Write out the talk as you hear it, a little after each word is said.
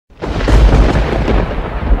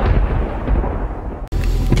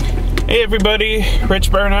Hey everybody,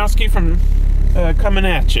 Rich Baranowski from coming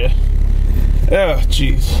at you. Oh,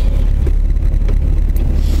 jeez.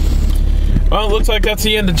 Well, it looks like that's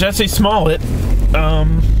the end of Jussie Smollett.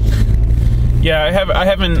 Yeah, I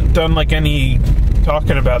haven't done like any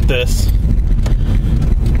talking about this.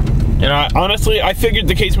 You know, honestly, I figured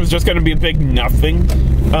the case was just going to be a big nothing.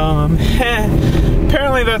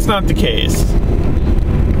 Apparently that's not the case.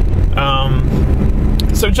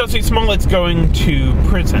 So Jussie Smollett's going to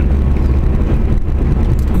prison.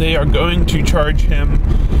 They are going to charge him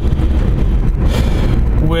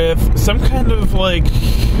with some kind of, like,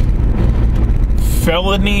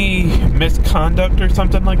 felony misconduct or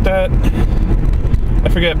something like that. I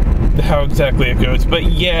forget how exactly it goes, but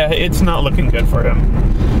yeah, it's not looking good for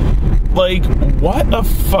him. Like, what a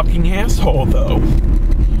fucking asshole, though.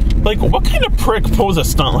 Like, what kind of prick pulls a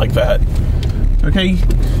stunt like that? Okay,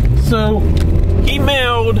 so he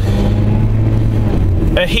mailed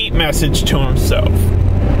a hate message to himself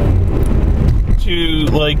to,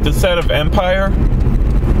 like, the set of Empire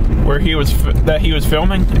where he was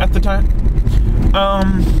filming at the time.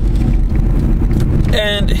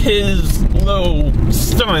 And his little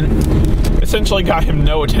stunt essentially got him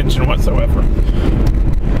no attention whatsoever.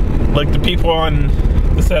 Like, the people on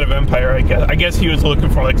the set of Empire, I guess he was looking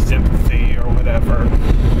for, like, sympathy or whatever.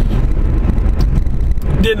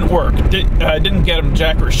 Didn't work. Didn't get him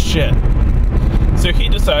jack or shit. So he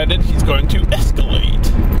decided he's going to escalate.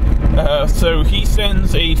 So he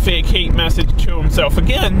sends a fake hate message to himself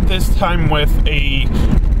again, this time with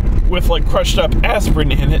like crushed up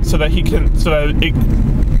aspirin in it, so that he can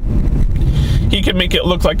make it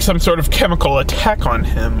look like some sort of chemical attack on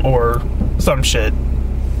him or some shit.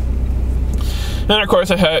 And of course,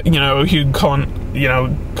 I had, he called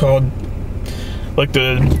like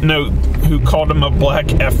the note who called him a black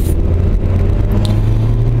F.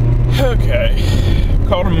 Okay,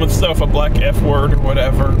 called him himself a black F word or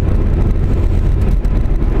whatever.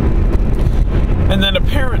 And then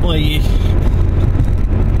apparently,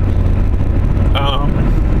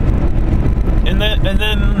 and then,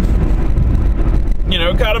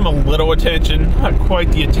 got him a little attention, not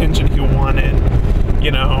quite the attention he wanted,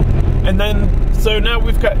 and then, so now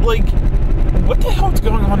we've got, like, what the hell's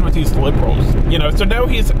going on with these liberals, so now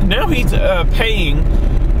he's paying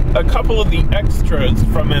a couple of the extras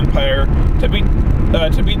from Empire to beat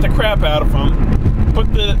the crap out of him,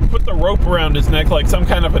 put the rope around his neck like some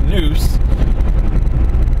kind of a noose,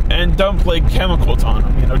 and dump, like, chemicals on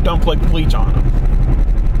him, dump, like, bleach on him.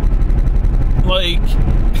 Like,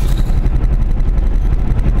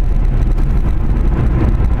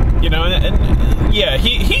 and yeah,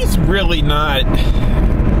 he's really not.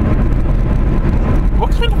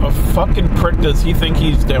 What kind of a fucking prick does he think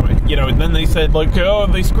he's doing? And then they said, like, oh,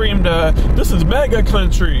 they screamed, this is MAGA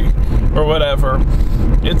country, or whatever.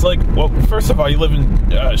 It's like, well, first of all, you live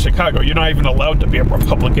in Chicago. You're not even allowed to be a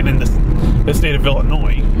Republican in the state of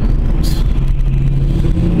Illinois.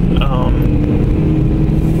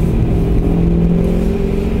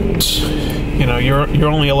 You're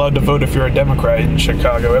only allowed to vote if you're a Democrat in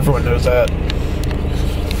Chicago. Everyone knows that.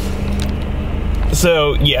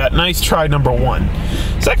 So, yeah, nice try, number one.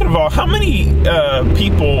 Second of all, how many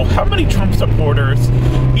Trump supporters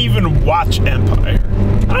even watch Empire?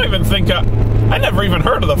 I don't even think I never even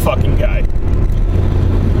heard of the fucking guy.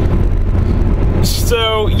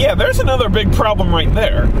 So, yeah, there's another big problem right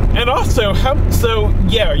there. And also,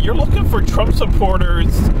 yeah, you're looking for Trump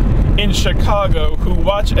supporters in Chicago who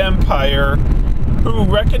watch Empire, who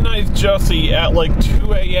recognize Jussie at, like,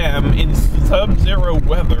 2 a.m. in sub-zero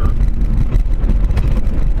weather.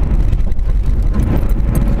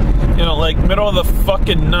 Like, middle of the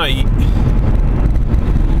fucking night.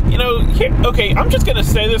 Okay, I'm just gonna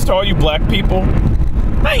say this to all you black people.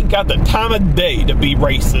 I ain't got the time of day to be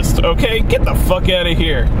racist, okay? Get the fuck out of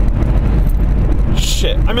here.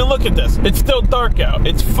 Shit. I mean, look at this. It's still dark out.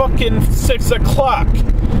 It's fucking 6 o'clock.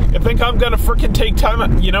 You think I'm gonna freaking take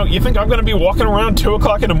time? You think I'm gonna be walking around 2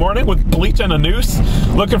 o'clock in the morning with bleach and a noose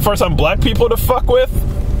looking for some black people to fuck with?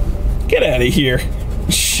 Get out of here.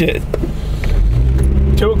 Shit.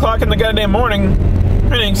 2 o'clock in the goddamn morning,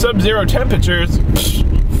 hitting sub-zero temperatures. Psh,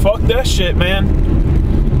 fuck that shit, man.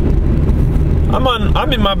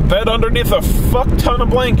 I'm in my bed underneath a fuck ton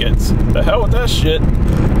of blankets. The hell with that shit.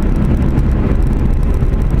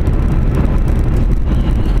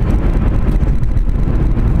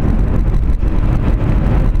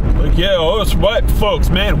 Like, yeah, us white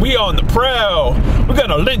folks, man, we on the prowl. We're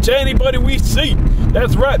gonna lynch anybody we see.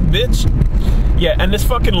 That's right, bitch. Yeah, and this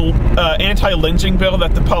fucking anti-lynching bill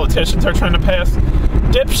that the politicians are trying to pass,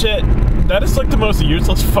 dipshit, that is like the most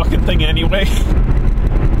useless fucking thing anyway.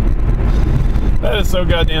 That is so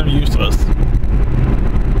goddamn useless.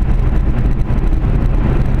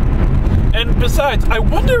 And besides, I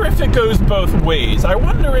wonder if it goes both ways. I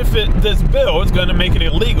wonder if this bill is going to make it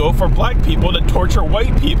illegal for black people to torture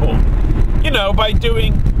white people. You know, by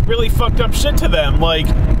doing really fucked up shit to them, like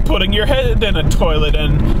putting your head in a toilet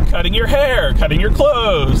and cutting your hair, cutting your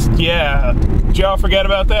clothes. Yeah. Did y'all forget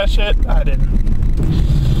about that shit? I didn't.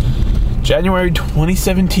 January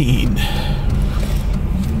 2017.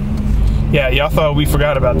 Yeah, y'all thought we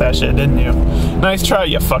forgot about that shit, didn't you? Nice try,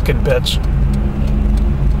 you fucking bitch.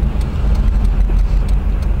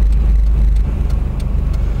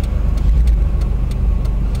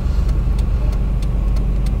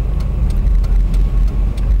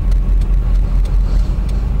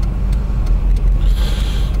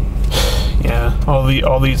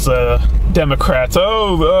 All these Democrats.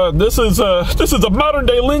 This is a modern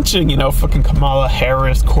day lynching. You know, fucking Kamala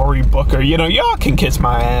Harris, Cory Booker. You know, y'all can kiss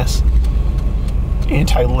my ass.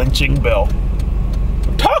 Anti-Lynching Bill.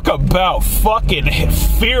 Talk about fucking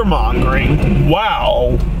fear mongering.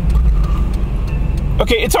 Wow.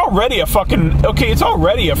 Okay, it's already a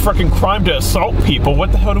freaking crime to assault people.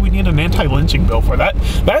 What the hell do we need an anti-lynching bill for?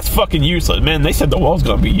 That's fucking useless, man. They said the wall's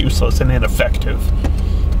gonna be useless and ineffective.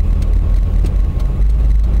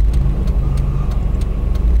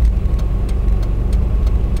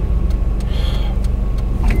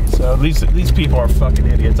 So these people are fucking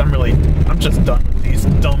idiots. I'm just done with these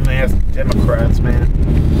dumbass Democrats, man.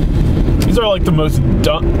 These are like the most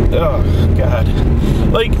dumb. Oh god.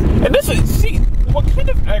 Like, and this is, see, what kind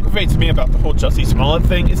of aggravates me about the whole Jussie Smollett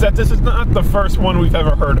thing is that this is not the first one we've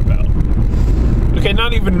ever heard about. Okay,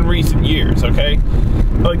 not even in recent years. Okay,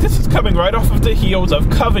 like this is coming right off of the heels of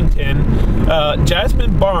Covington,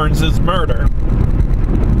 Jasmine Barnes' murder.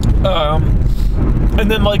 And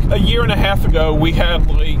then like a year and a half ago, we had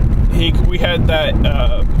that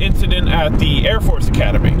incident at the Air Force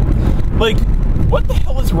Academy. Like, what the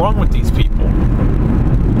hell is wrong with these people?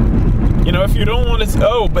 You know, if you don't want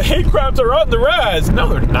to, but hate crimes are on the rise. No,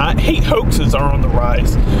 they're not. Hate hoaxes are on the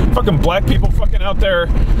rise. Fucking black people fucking out there,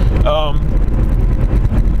 you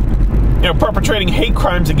know, perpetrating hate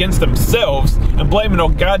crimes against themselves and blaming all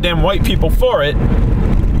goddamn white people for it.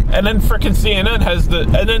 And then frickin' CNN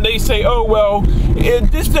and then they say, oh, well,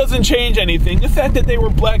 this doesn't change anything. The fact that they were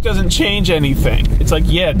black doesn't change anything. It's like,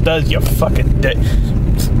 yeah, it does, you fucking dick.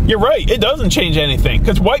 You're right, it doesn't change anything.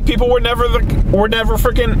 Because white people were never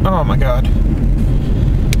frickin', oh my god.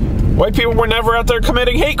 White people were never out there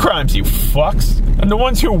committing hate crimes, you fucks. And the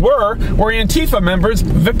ones who were Antifa members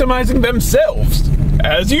victimizing themselves,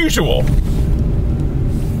 as usual.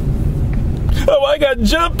 Oh, I got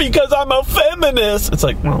jumped because I'm a feminist. It's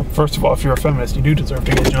like, well, first of all, if you're a feminist, you do deserve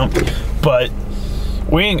to get jumped. But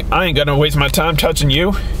I ain't gonna waste my time touching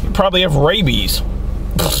you. You probably have rabies.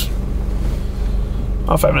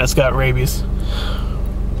 All feminists got rabies.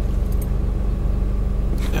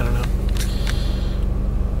 I don't know.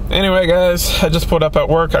 Anyway, guys, I just pulled up at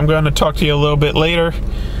work. I'm going to talk to you a little bit later.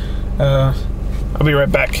 I'll be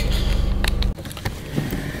right back.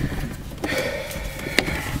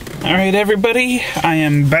 Alright, everybody, I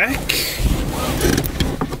am back.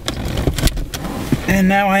 And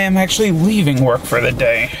now I am actually leaving work for the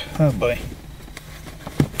day. Oh boy.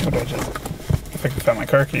 What did I just... If I can find my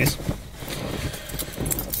car keys.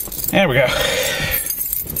 There we go.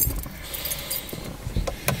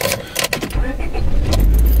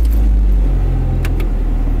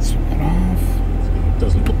 Swing it off.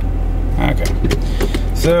 Okay.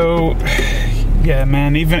 So, yeah,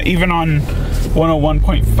 man, even on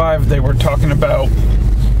 101.5 they were talking about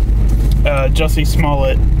Jussie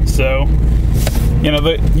Smollett. So,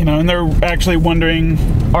 and they're actually wondering,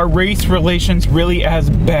 are race relations really as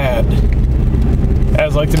bad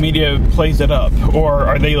as like the media plays it up, or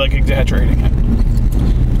are they like exaggerating it?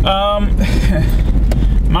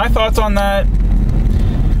 My thoughts on that,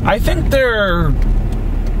 I think they're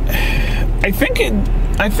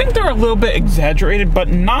a little bit exaggerated, but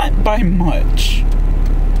not by much.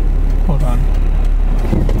 Hold on.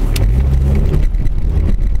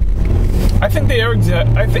 I think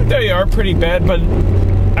they are pretty bad, but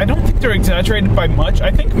I don't think they're exaggerated by much. I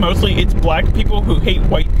think mostly it's black people who hate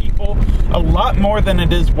white people a lot more than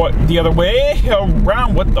it is the other way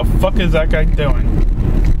around. What the fuck is that guy doing?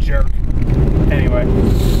 Jerk. Anyway.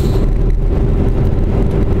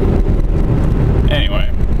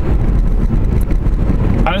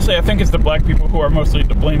 Honestly, I think it's the black people who are mostly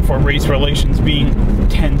to blame for race relations being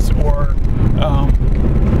tense or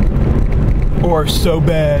so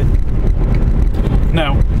bad.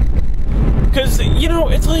 No. Because,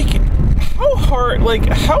 it's like,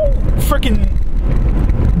 how freaking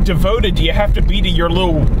devoted do you have to be to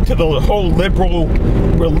the whole liberal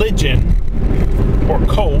religion or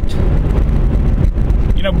cult,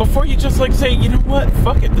 before you just like say, you know what,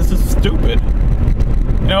 fuck it, this is stupid.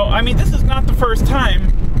 I mean, this is not the first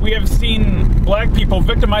time we have seen black people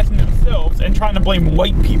victimizing themselves and trying to blame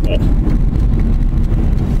white people.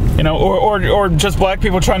 Or just black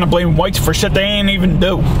people trying to blame whites for shit they ain't even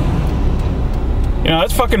do.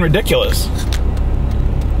 That's fucking ridiculous.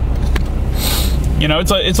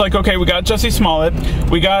 It's like okay, we got Jussie Smollett,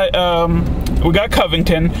 we got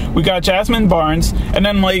Covington, we got Jasmine Barnes, and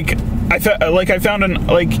then I found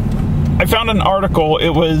an article.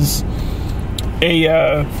 It was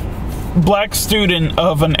a black student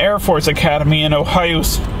of an Air Force academy in Colorado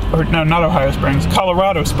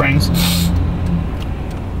Springs.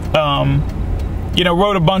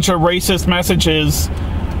 Wrote a bunch of racist messages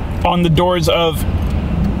on the doors of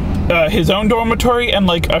his own dormitory and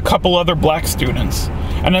a couple other black students,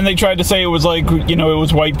 and then they tried to say it was it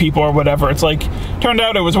was white people or whatever. It's turned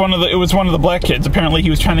out it was one of the black kids. Apparently he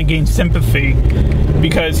was trying to gain sympathy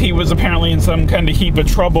because he was apparently in some kind of heap of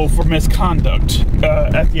trouble for misconduct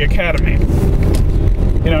at the academy.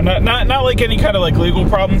 Not like any kind of legal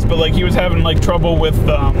problems, but he was having trouble with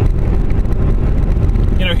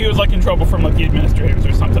he was in trouble from the administrators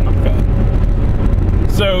or something like that.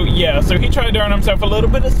 So he tried to earn himself a little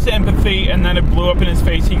bit of sympathy, and then it blew up in his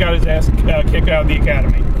face. He got his ass kicked out of the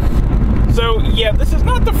academy. So yeah, this is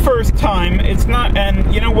not the first time. It's not,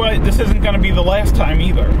 and you know what? This isn't going to be the last time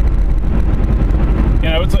either.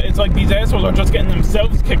 It's like these assholes are just getting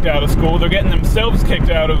themselves kicked out of school. They're getting themselves kicked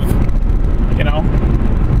out of,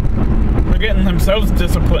 they're getting themselves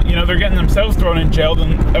disciplined. They're getting themselves thrown in jail.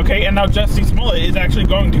 And now Jussie Smollett is actually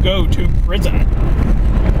going to go to prison.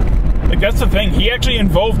 That's the thing. He actually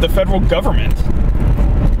involved the federal government.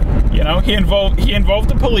 He involved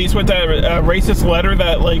the police with that racist letter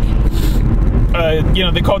that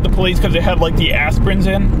they called the police because it had the aspirins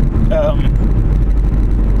in.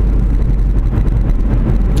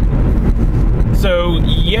 So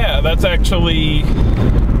yeah, that's actually.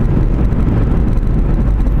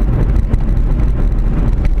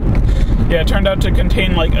 Yeah, it turned out to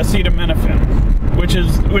contain acetaminophen, which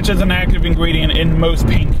is an active ingredient in most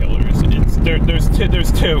painkillers. There's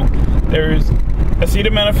two. There's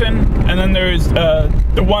acetaminophen, and then there's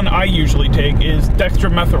the one I usually take is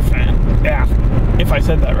dextromethorphan. Yeah, if I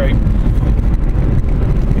said that right.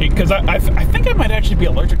 Because I think I might actually be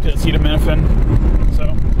allergic to acetaminophen.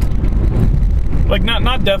 So,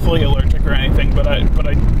 not deathly allergic or anything, but I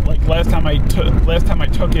last time I took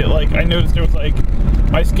it, I noticed there was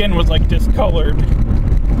my skin was discolored.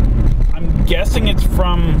 I'm guessing it's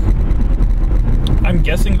from. I'm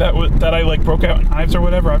guessing that I broke out in hives or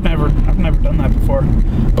whatever. I've never done that before.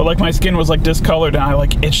 But my skin was discolored, and I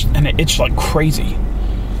itched, and it itched like crazy.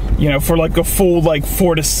 For a full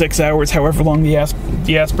 4 to 6 hours, however long the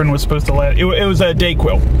aspirin was supposed to last. It was a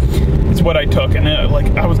Dayquil. It's what I took, and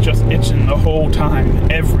I was just itching the whole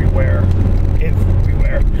time, everywhere.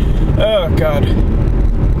 Oh God,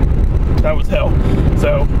 that was hell.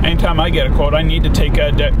 So anytime I get a cold, I need to take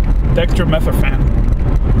a dextromethorphan.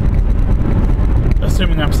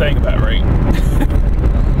 Assuming I'm saying that right.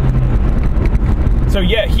 So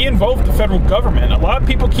yeah, he involved the federal government. A lot of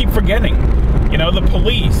people keep forgetting. The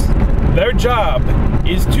police, their job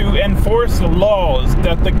is to enforce the laws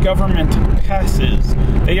that the government passes.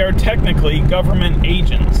 They are technically government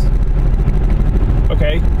agents.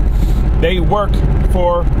 Okay? They work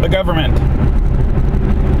for the government.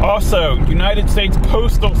 Also, United States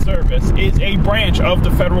Postal Service is a branch of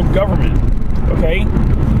the federal government. Okay?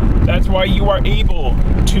 That's why you are able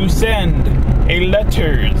to send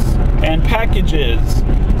letters and packages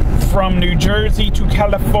from New Jersey to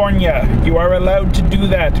California. You are allowed to do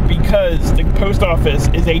that because the post office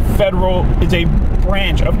is a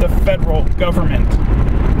branch of the federal government.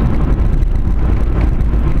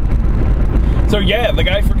 So yeah, the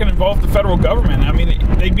guy freaking involved the federal government. I mean,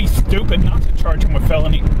 they'd be stupid not to charge him with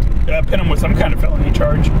felony, pin him with some kind of felony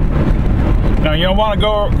charge. You don't want to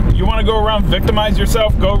go. You want to go around victimize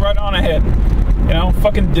yourself? Go right on ahead.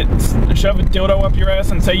 Fucking shove a dildo up your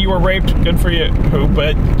ass and say you were raped. Good for you.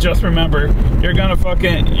 But just remember, you're gonna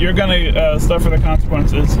suffer the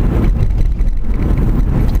consequences.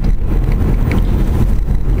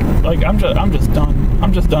 I'm just done.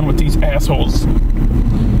 I'm just done with these assholes.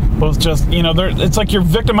 Well, it's just, it's like you're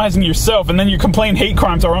victimizing yourself, and then you complain hate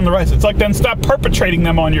crimes are on the rise. It's then stop perpetrating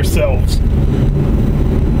them on yourselves.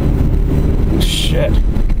 Shit.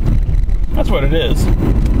 That's what it is.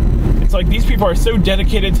 It's these people are so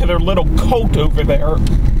dedicated to their little cult over there,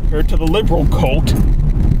 or to the liberal cult.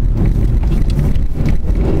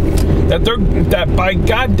 that by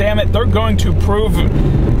goddamn it, they're going to prove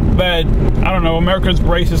that, I don't know, America's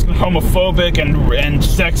racist and homophobic and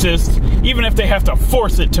sexist, even if they have to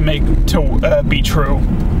force it to be true.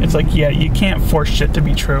 It's like, yeah, you can't force shit to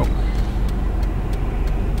be true.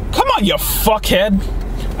 Come on, you fuckhead.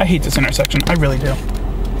 I hate this intersection. I really do.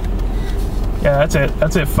 Yeah, that's it.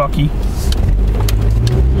 That's it, fucky.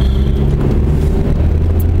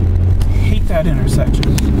 I hate that intersection.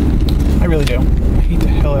 I really do. I hate the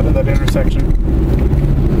hell out of that intersection.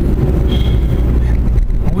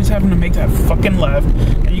 Always having to make that fucking left,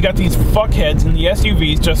 and you got these fuckheads in the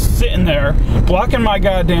SUVs just sitting there, blocking my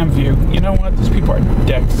goddamn view. You know what? These people are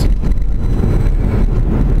dicks.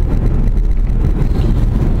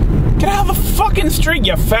 Get out of the fucking street,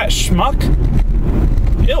 you fat schmuck!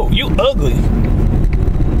 Ew, you ugly.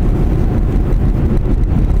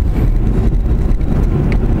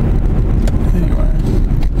 Anyway.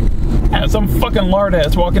 Yeah, some fucking lard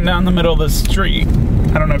ass walking down the middle of the street.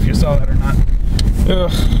 I don't know if you saw that or not.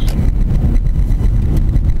 Ugh.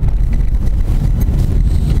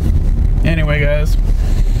 Anyway, guys.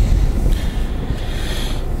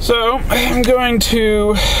 So, I think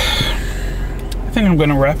I'm going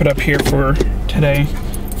to wrap it up here for today,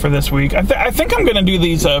 for this week. I think I'm going to do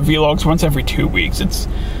these vlogs once every 2 weeks. It's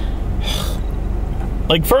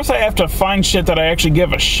like, first I have to find shit that I actually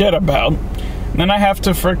give a shit about. And then I have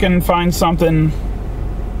to frickin' find something.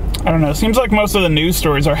 I don't know. It seems like most of the news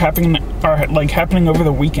stories are happening over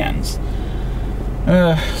the weekends.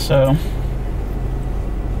 So,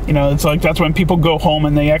 you know, it's like that's when people go home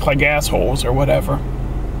and they act like assholes or whatever.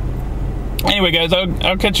 Anyway, guys,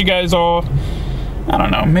 I'll catch you guys all. I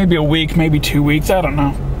don't know, maybe a week, maybe 2 weeks. I don't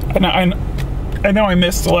know. I know I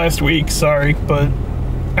missed last week. Sorry, but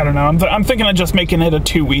I don't know. I'm thinking of just making it a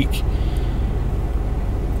 2-week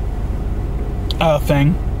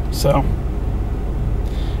thing. So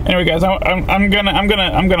anyway, guys, I'm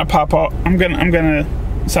gonna pop off. I'm gonna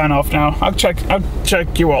sign off now. I'll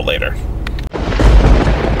check you all later.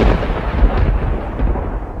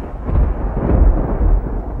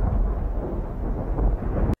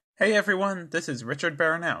 Hey everyone, this is Richard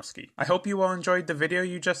Baranowski. I hope you all enjoyed the video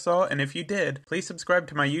you just saw, and if you did, please subscribe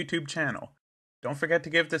to my YouTube channel. Don't forget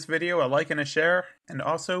to give this video a like and a share, and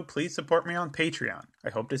also please support me on Patreon.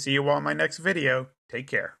 I hope to see you all in my next video. Take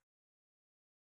care.